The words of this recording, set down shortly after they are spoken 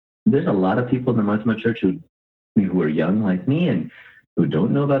there's a lot of people in the Martha Church who are young like me and who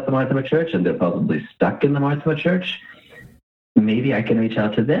don't know about the Martha Church, and they're probably stuck in the Martha Church. Maybe I can reach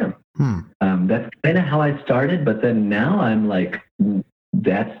out to them. That's kind of how I started, but then now I'm like,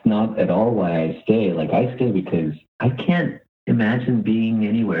 that's not at all why I stay. Like, I stay because I can't imagine being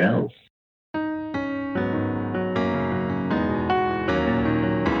anywhere else.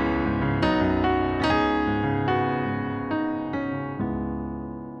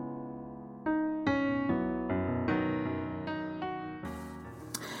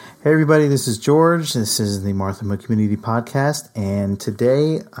 Hey everybody, this is George. This is the Martha Community Podcast, and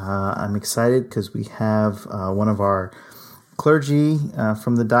today I'm excited because we have one of our clergy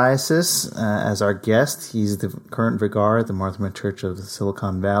from the diocese as our guest. He's the current vicar at the Martha Church of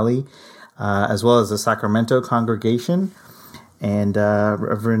Silicon Valley, as well as the Sacramento congregation, and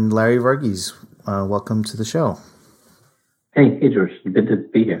Reverend Larry Varghese. Welcome to the show. Hey George, good to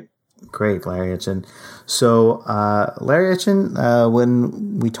be here. Great, Larry Etchen. So, Larry Etchen,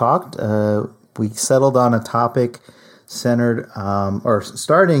 when we talked, we settled on a topic centered, or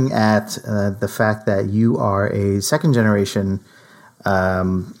starting at the fact that you are a second-generation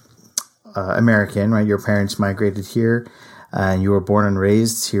American, right? Your parents migrated here, and you were born and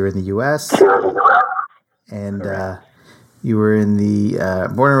raised here in the U.S., and you were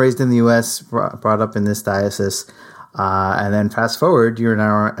born and raised in the U.S., brought up in this diocese. And then fast forward, you're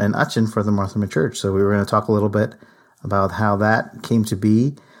now an Utchin for the Martha Church. So we were going to talk a little bit about how that came to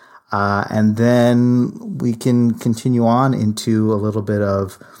be. And then we can continue on into a little bit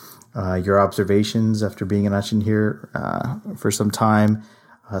of your observations after being an Utchin here for some time,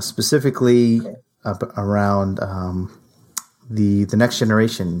 specifically around the next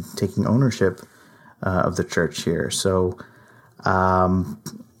generation taking ownership of the church here. So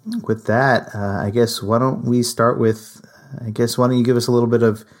with that, I guess why don't we start with, why don't you give us a little bit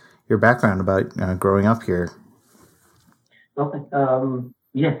of your background about growing up here? Okay.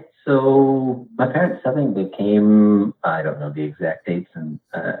 So my parents, I think they came, I don't know the exact dates, and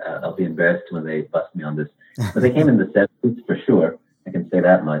I'll be embarrassed when they bust me on this, but they came in the 70s for sure. I can say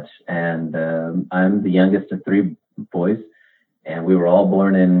that much. And I'm the youngest of three boys, and we were all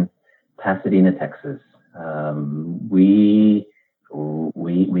born in Pasadena, Texas. We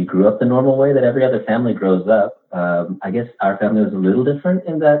grew up the normal way that every other family grows up. I guess our family was a little different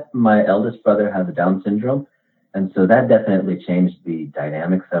in that my eldest brother has Down syndrome. And so that definitely changed the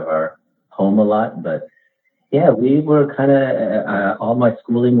dynamics of our home a lot. But yeah, we were kind of, all my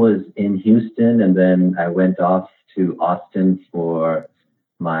schooling was in Houston. And then I went off to Austin for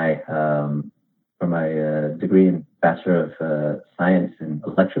my degree in Bachelor of Science in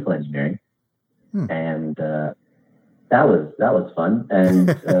Electrical Engineering. And that was fun. And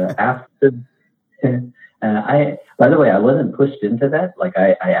after, by the way, I wasn't pushed into that. Like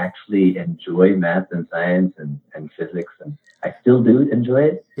I actually enjoy math and science and physics, and I still do enjoy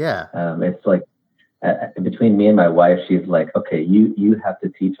it. Yeah. It's like between me and my wife, she's like, okay, you have to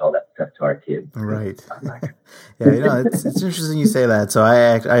teach all that stuff to our kids. Right. Yeah, it's interesting you say that. So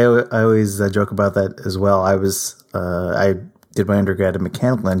I always joke about that as well. I did my undergrad in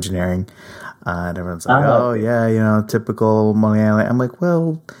mechanical engineering. And everyone's like, oh yeah, typical money. I'm like,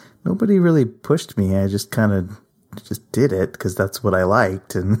 well, nobody really pushed me. I just kind of just did it because that's what I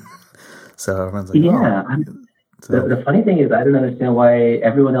liked. And so everyone's like, yeah. The funny thing is, I don't understand why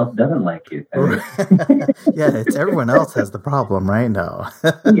everyone else doesn't like it. Yeah, it's everyone else has the problem, right? No.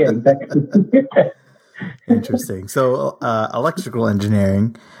 Yeah, exactly. Interesting. So electrical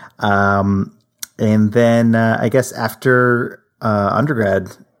engineering. And then I guess after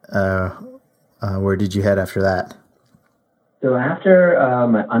undergrad, where did you head after that? So after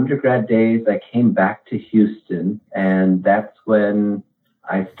my undergrad days, I came back to Houston, and that's when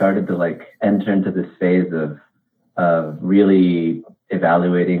I started to enter into this phase of really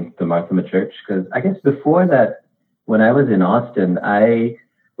evaluating the Martha Church. Because I guess before that, when I was in Austin, I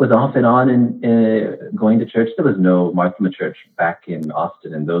was off and on in going to church. There was no Martha Church back in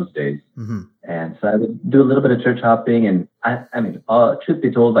Austin in those days. Mm-hmm. And so I would do a little bit of church hopping. And I mean, truth be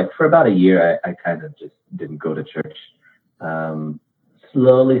told, for about a year, I kind of just didn't go to church.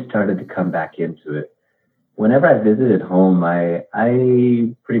 Slowly started to come back into it. Whenever I visited home, I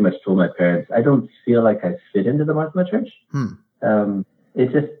pretty much told my parents, I don't feel like I fit into the Martha Church.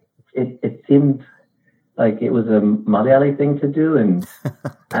 It seemed like it was a Malayali thing to do, and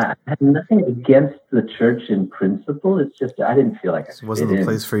I had nothing against the church in principle. It's just I didn't feel like it wasn't the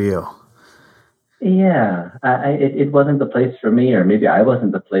place for you. Yeah, it wasn't the place for me, or maybe I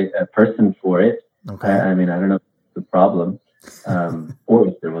wasn't the person for it. Okay. I mean, I don't know if it's the problem, or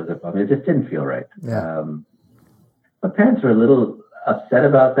if there was a problem. It just didn't feel right. Yeah. My parents were a little upset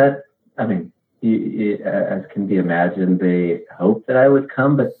about that. I mean, as can be imagined, they hoped that I would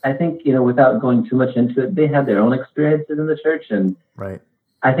come, but I think, without going too much into it, they had their own experiences in the church, and right.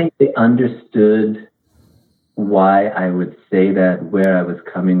 I think they understood why I would say that, where I was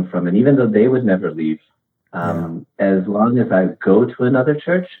coming from, and even though they would never leave, as long as I go to another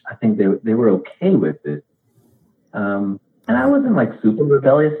church, I think they were okay with it. And I wasn't like super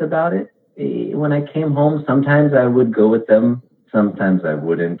rebellious about it. When I came home, sometimes I would go with them, sometimes I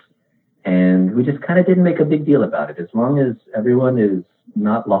wouldn't. And we just kind of didn't make a big deal about it. As long as everyone is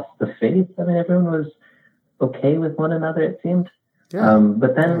not lost the faith, I mean, everyone was okay with one another, it seemed. Yeah.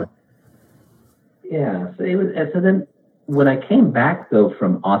 But then, so then when I came back, though,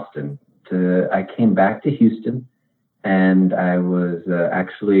 from Austin, I came back to Houston, and I was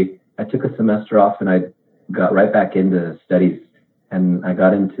I took a semester off, and I got right back into studies, and I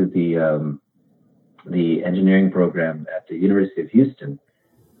got into the engineering program at the University of Houston.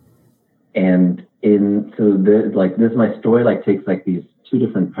 And this my story takes these two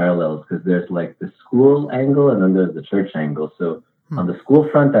different parallels, because there's the school angle and then there's the church angle. So on the school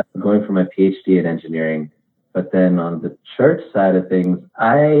front, I'm going for my PhD in engineering, but then on the church side of things,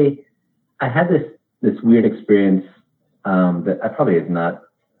 I had this weird experience that I probably is not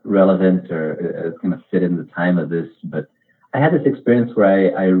relevant or is going to fit in the time of this, but I had this experience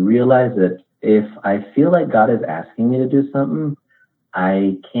where I realized that if I feel like God is asking me to do something,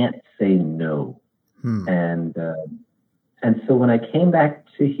 I can't say no. And so when I came back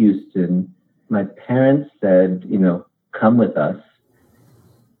to Houston, my parents said, come with us.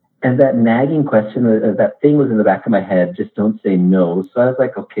 And that nagging question, that thing was in the back of my head, just don't say no. So I was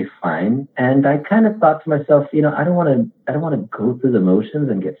like, okay, fine. And I kind of thought to myself, I don't want to go through the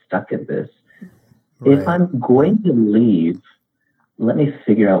motions and get stuck in this. Right. If I'm going to leave, let me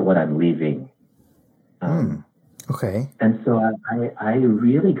figure out what I'm leaving. Okay. And so I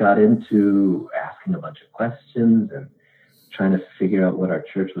really got into asking a bunch of questions and trying to figure out what our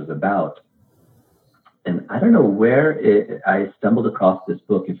church was about. And I don't know where I stumbled across this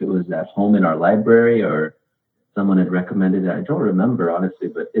book, if it was at home in our library or someone had recommended it. I don't remember, honestly,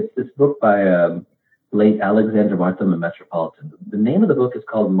 but it's this book by late Alexander Marthoma Metropolitan. The name of the book is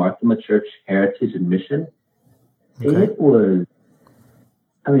called Marthoma Church Heritage and Mission. Okay. It was,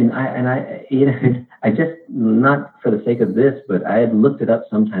 I just, not for the sake of this, but I had looked it up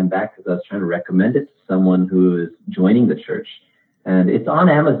some time back because I was trying to recommend it to someone who is joining the church. And it's on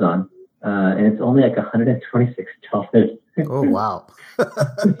Amazon. And it's only $126. Oh, wow.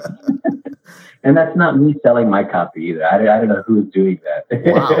 And that's not me selling my copy either. I don't know who's doing that.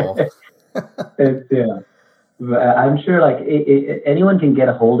 Wow. But I'm sure anyone can get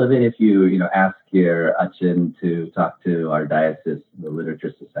a hold of it if you ask your Achin to talk to our diocese, the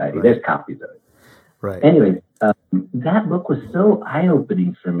Literature Society. Right. There's copies of it. Right. Anyway, that book was so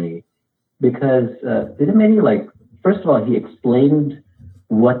eye-opening for me because it made me first of all, he explained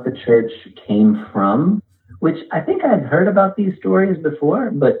what the church came from, which I think I'd heard about these stories before,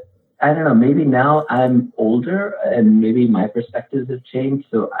 but I don't know, maybe now I'm older and maybe my perspectives have changed.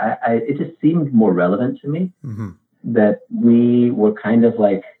 So it just seemed more relevant to me that we were kind of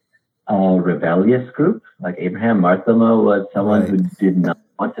like a rebellious group. Like Abraham Marthoma was someone who did not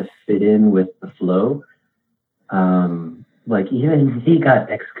want to fit in with the flow. Even he got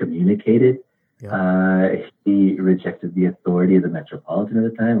excommunicated. Yeah. He rejected the authority of the Metropolitan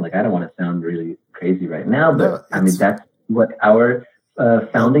at the time. I don't want to sound really crazy right now, but that's what our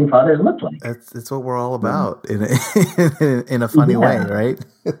founding fathers looked like. It's what we're all about in a funny way, right?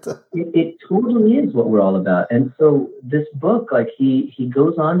 It totally is what we're all about. And so this book, he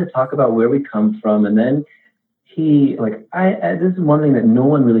goes on to talk about where we come from, and then he this is one thing that no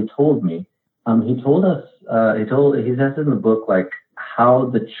one really told me. He told us. He says in the book how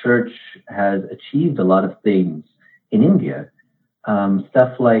the church has achieved a lot of things in India.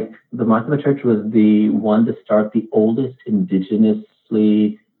 Stuff like the Marthoma Church was the one to start the oldest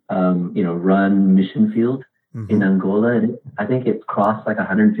indigenously, run mission field in Angola. And I think it's crossed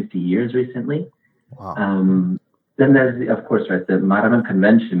 150 years recently. Wow. Then there's, of course, the Maraman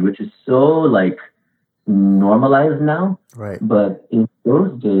Convention, which is so normalized now. Right. But in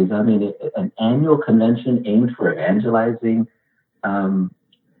those days, an annual convention aimed for evangelizing. And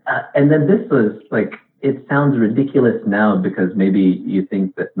then this was it sounds ridiculous now because maybe you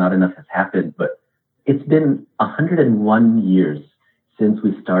think that not enough has happened, but it's been 101 years since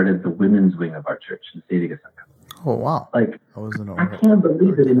we started the women's wing of our church, the Sevika Sangha. Oh, wow. I can't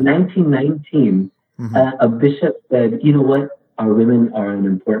believe that in 1919, a bishop said, you know what, our women are an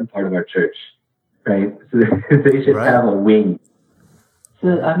important part of our church, right? So they should have a wing.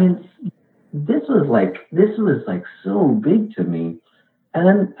 So, this was so big to me. And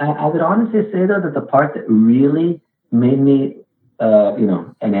then I would honestly say, though, that the part that really made me,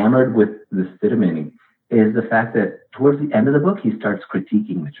 enamored with the Stirmini is the fact that towards the end of the book, he starts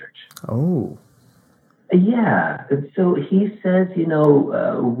critiquing the church. Oh. Yeah. And so he says,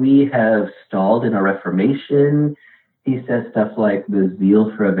 we have stalled in our Reformation. He says stuff like the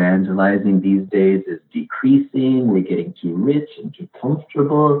zeal for evangelizing these days is decreasing. We're getting too rich and too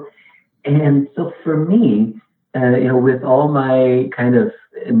comfortable. And so for me, with all my kind of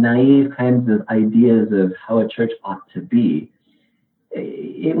naive kinds of ideas of how a church ought to be,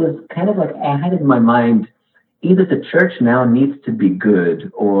 it was kind of like I had in my mind, either the church now needs to be good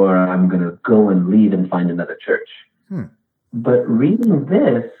or I'm going to go and leave and find another church. But reading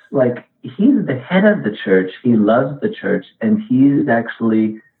this, like, he's the head of the church. He loves the church. And he's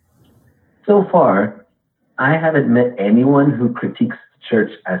actually, so far, I haven't met anyone who critiques the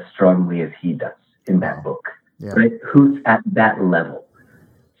church as strongly as he does in that book, right? Who's at that level.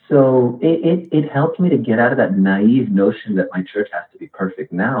 So it helped me to get out of that naive notion that my church has to be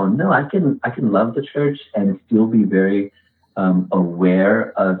perfect now. No, I can love the church and still be very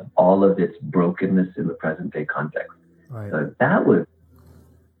aware of all of its brokenness in the present day context. Right. So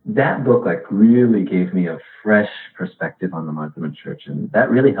that book like really gave me a fresh perspective on the Mormon church, and that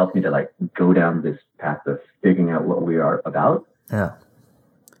really helped me to like go down this path of figuring out what we are about. Yeah.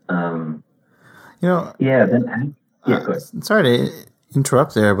 Sorry to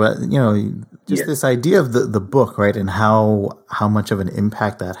interrupt there, but this idea of the book, right, and how much of an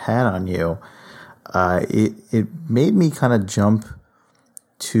impact that had on you, it made me kind of jump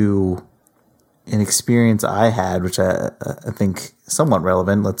to an experience I had, which I think somewhat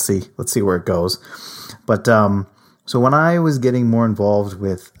relevant. Let's see where it goes. But so when I was getting more involved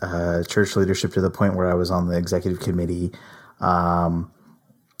with church leadership to the point where I was on the executive committee, and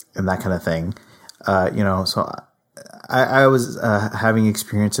that kind of thing, so I was having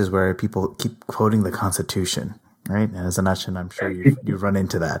experiences where people keep quoting the Constitution, right? And as a nation, I'm sure you run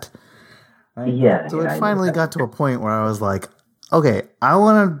into that. Right? Yeah. So it finally got to a point where I was like, okay, I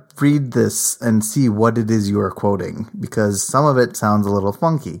want to read this and see what it is you are quoting, because some of it sounds a little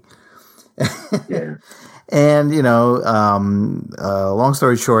funky. Yeah. And, long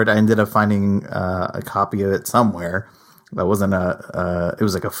story short, I ended up finding a copy of it somewhere. That wasn't it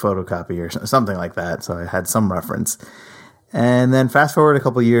was like a photocopy or something like that. So I had some reference. And then fast forward a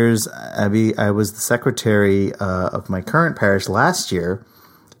couple of years, I was the secretary of my current parish last year.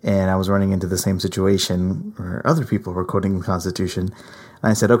 And I was running into the same situation where other people were quoting the Constitution.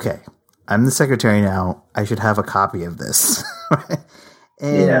 And I said, okay, I'm the secretary now. I should have a copy of this.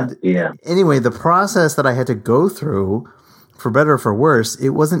 And anyway, the process that I had to go through, for better or for worse, it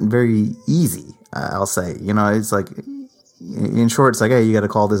wasn't very easy, I'll say. It's like, in short, it's like, hey, you got to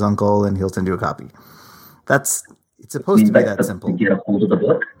call this uncle and he'll send you a copy. It's supposed to be that simple. To get a hold of the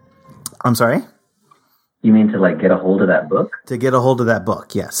book? I'm sorry? You mean to like get a hold of that book? To get a hold of that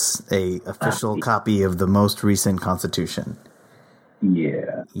book, yes. A official copy of the most recent Constitution.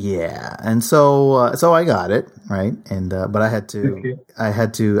 Yeah. Yeah. And so I got it, right? And but I had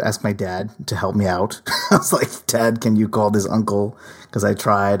to ask my dad to help me out. I was like, Dad, can you call this uncle? Because I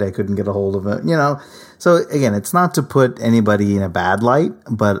tried, I couldn't get a hold of it. So again, it's not to put anybody in a bad light,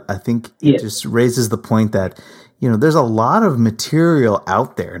 but I think it just raises the point that there's a lot of material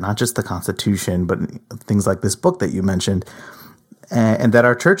out there, not just the Constitution, but things like this book that you mentioned, and that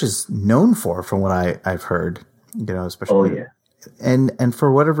our church is known for, from what I've heard, especially. Oh, yeah. And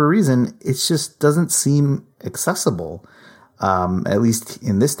for whatever reason, it just doesn't seem accessible, at least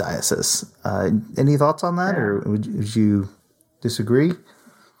in this diocese. Any thoughts on that, or would you disagree?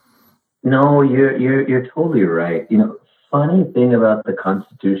 No, you're totally right. Funny thing about the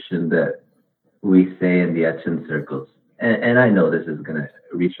Constitution that we say in the Etchen circles, and I know this is going to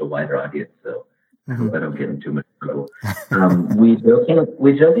reach a wider audience, so I hope I don't get in too much trouble. We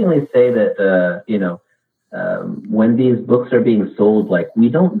jokingly say that, when these books are being sold, like, we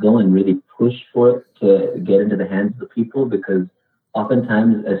don't go and really push for it to get into the hands of the people, because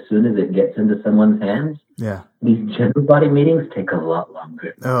oftentimes as soon as it gets into someone's hands, these general body meetings take a lot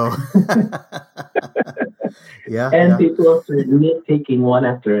longer. Oh. And people are nitpicking one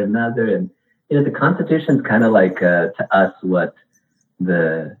after another, and the Constitution's kind of like, to us, what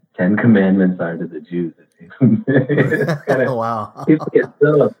the Ten Commandments are to the Jews. It's kinda, wow. People get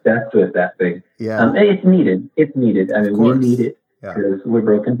so obsessed with that thing. Yeah. It's needed. I mean, we need it because we're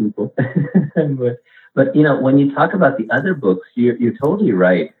broken people. but when you talk about the other books, you're totally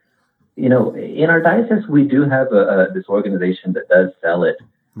right. In our diocese, we do have this organization that does sell it.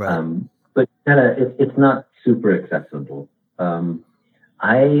 Right. But it's not super accessible.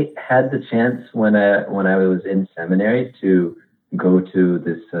 I had the chance when I was in seminary to go to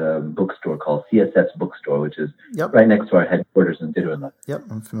this bookstore called CSS Bookstore, which is Yep. right next to our headquarters in Tirula. Yep,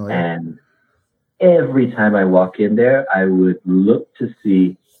 I'm familiar. And every time I walk in there, I would look to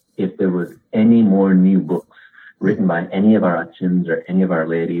see if there was any more new books written by any of our Achins or any of our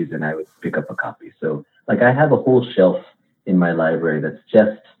ladies, and I would pick up a copy. So, like, I have a whole shelf in my library that's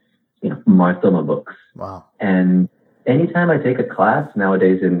just, Marthoma books. Wow. And anytime I take a class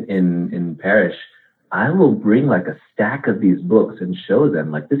nowadays in parish, I will bring like a stack of these books and show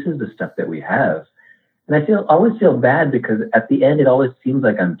them, like, this is the stuff that we have. And I always feel bad because at the end, it always seems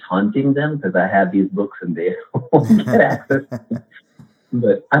like I'm taunting them because I have these books and they won't get access.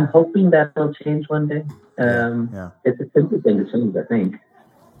 But I'm hoping that will change one day. It's a simple thing to change, I think.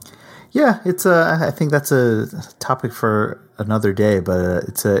 Yeah, I think that's a topic for another day,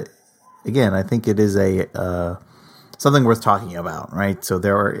 but again, I think it is something worth talking about, right? So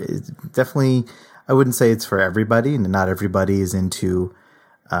there are definitely, I wouldn't say it's for everybody, and not everybody is into,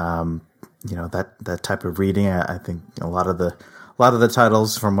 that type of reading. I think a lot of the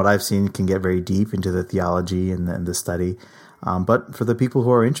titles, from what I've seen, can get very deep into the theology and the study. But for the people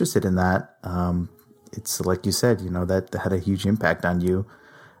who are interested in that, it's like you said, that had a huge impact on you.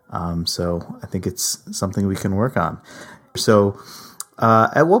 So I think it's something we can work on. So,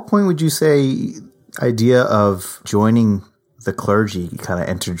 at what point would you say idea of joining the clergy kind of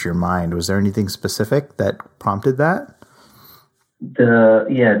entered your mind? Was there anything specific that prompted that?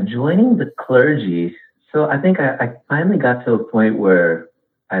 Joining the clergy. So I think I finally got to a point where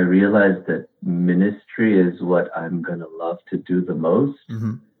I realized that ministry is what I'm going to love to do the most.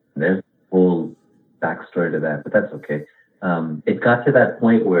 Mm-hmm. There's a whole backstory to that, but that's okay. It got to that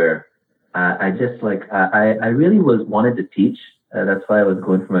point where I really wanted to teach. That's why I was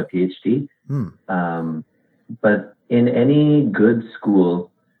going for my PhD. But in any good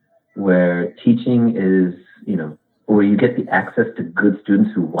school where teaching is, where you get the access to good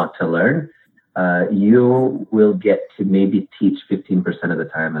students who want to learn, you will get to maybe teach 15% of the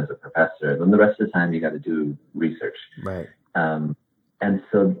time as a professor. Then the rest of the time you got to do research. Right. And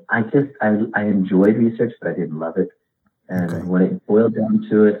so I enjoyed research, but I didn't love it. And when it boiled down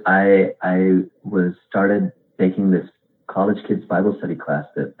to it, I started taking this college kids Bible study class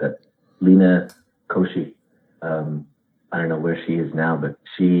that Lena Koshi, I don't know where she is now, but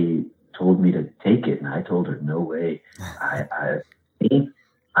she told me to take it, and I told her, no way.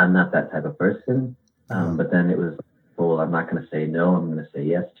 I'm not that type of person. But then it was, I'm not going to say no. I'm going to say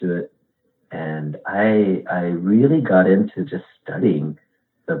yes to it. And I really got into just studying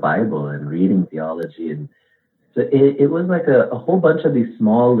the Bible and reading theology. And so it was like a whole bunch of these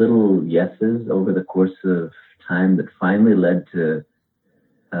small little yeses over the course of time that finally led to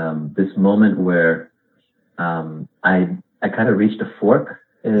this moment where I kind of reached a fork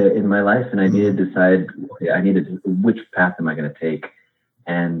in my life, and I needed to decide, which path am I going to take?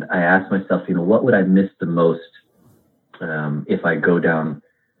 And I asked myself, what would I miss the most if I go down,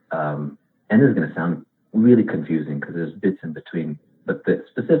 and this is going to sound really confusing because there's bits in between, but the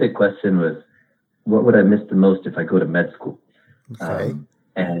specific question was, what would I miss the most if I go to med school? Okay.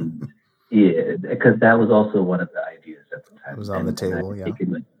 And yeah, because that was also one of the ideas at the time. It was on the table, yeah.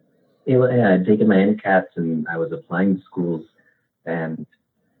 I'd taken my NCATs and I was applying to schools. And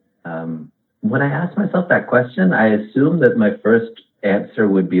when I asked myself that question, I assumed that my first answer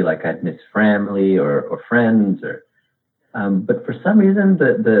would be like I'd miss family or friends, but for some reason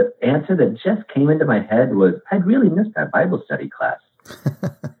the answer that just came into my head was I'd really missed that Bible study class.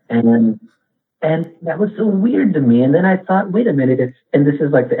 And that was so weird to me. And then I thought, wait a minute, and this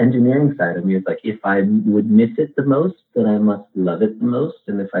is like the engineering side of me. It's like, if I would miss it the most, then I must love it the most.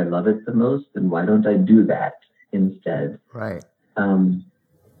 And if I love it the most, then why don't I do that instead? Right. And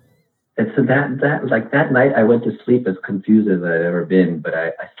so that night I went to sleep as confused as I'd ever been, but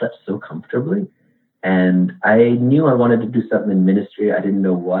I slept so comfortably. And I knew I wanted to do something in ministry. I didn't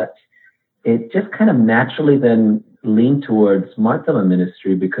know what. It just kind of naturally then leaned towards Marthoma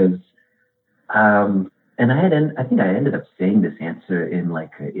ministry because and I think I ended up saying this answer in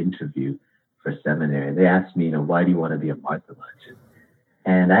like an interview for seminary. They asked me, why do you want to be a Marthoma?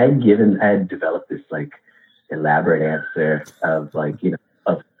 And I had developed this like elaborate answer of like,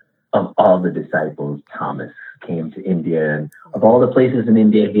 of all the disciples, Thomas came to India, and of all the places in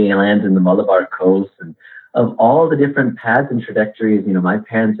India, he lands in the Malabar coast, and of all the different paths and trajectories, my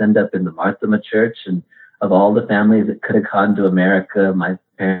parents end up in the Marthoma church, and of all the families that could have gone to America, my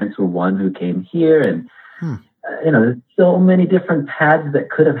parents were one who came here. And, there's so many different paths that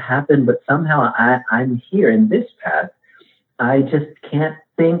could have happened, but somehow I'm here in this path. I just can't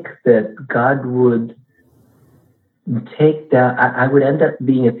think that God would take that. I would end up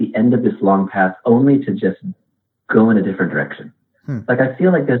being at the end of this long path only to just go in a different direction. Like, I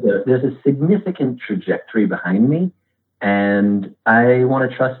feel like there's a significant trajectory behind me, and I want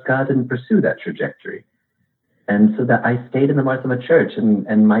to trust God and pursue that trajectory. And so that I stayed in the Marthoma Church,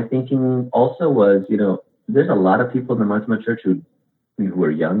 and my thinking also was, there's a lot of people in the Marthoma Church who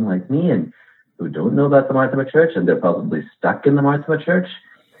are young like me and who don't know about the Marthoma Church, and they're probably stuck in the Marthoma Church.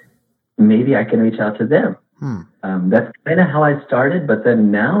 Maybe I can reach out to them. That's kind of how I started, but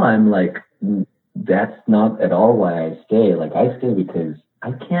then now I'm like, that's not at all why I stay. Like, I stay because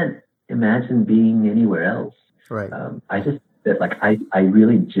I can't imagine being anywhere else. Right. I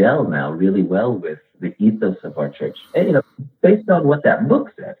really gel now really well with the ethos of our church. And, based on what that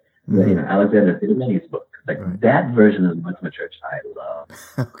book said, Alexander Thielemans' book, that version of the Marthoma Church, I love.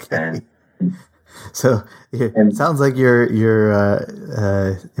 Okay. So it sounds like you're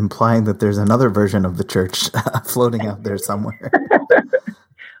implying that there's another version of the church floating out there somewhere.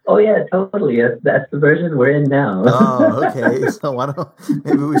 Oh yeah, totally. That's the version we're in now. Oh, okay. So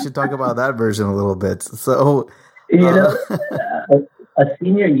maybe we should talk about that version a little bit. So, a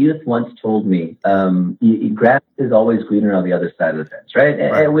senior youth once told me, grass is always greener on the other side of the fence, right?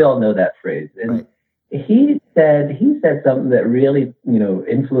 And we all know that phrase. And he said something that really,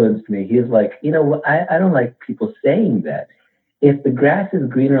 influenced me. He was like, I don't like people saying that. If the grass is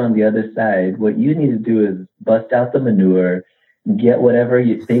greener on the other side, what you need to do is bust out the manure, get whatever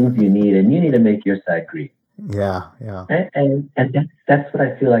things you need, and you need to make your side green. Yeah, yeah. And that's what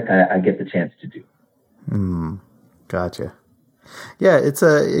I feel like I get the chance to do. Gotcha. Yeah, it's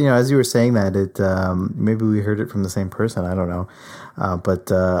as you were saying that, it maybe we heard it from the same person. I don't know, but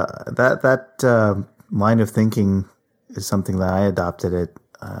that line of thinking is something that I adopted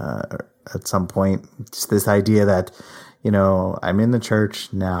at some point. Just this idea that I'm in the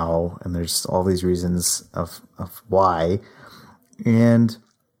church now, and there's all these reasons of why, and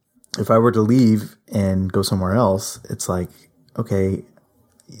if I were to leave and go somewhere else, it's like, okay,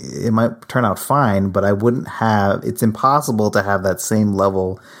 it might turn out fine, but it's impossible to have that same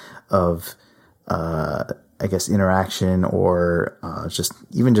level of, interaction or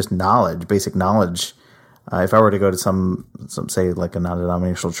just knowledge, basic knowledge. If I were to go to some say like a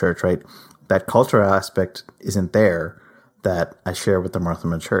non-denominational church, right, that cultural aspect isn't there that I share with the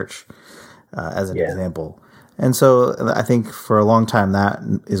Marthoma Church, as an example. And so I think for a long time, that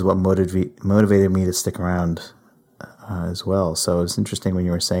is what motivated me to stick around as well. So it's interesting when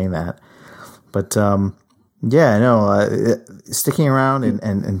you were saying that. But sticking around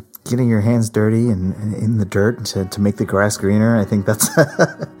and getting your hands dirty and in the dirt to make the grass greener, I think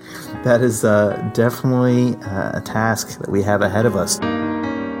that is definitely a task that we have ahead of us.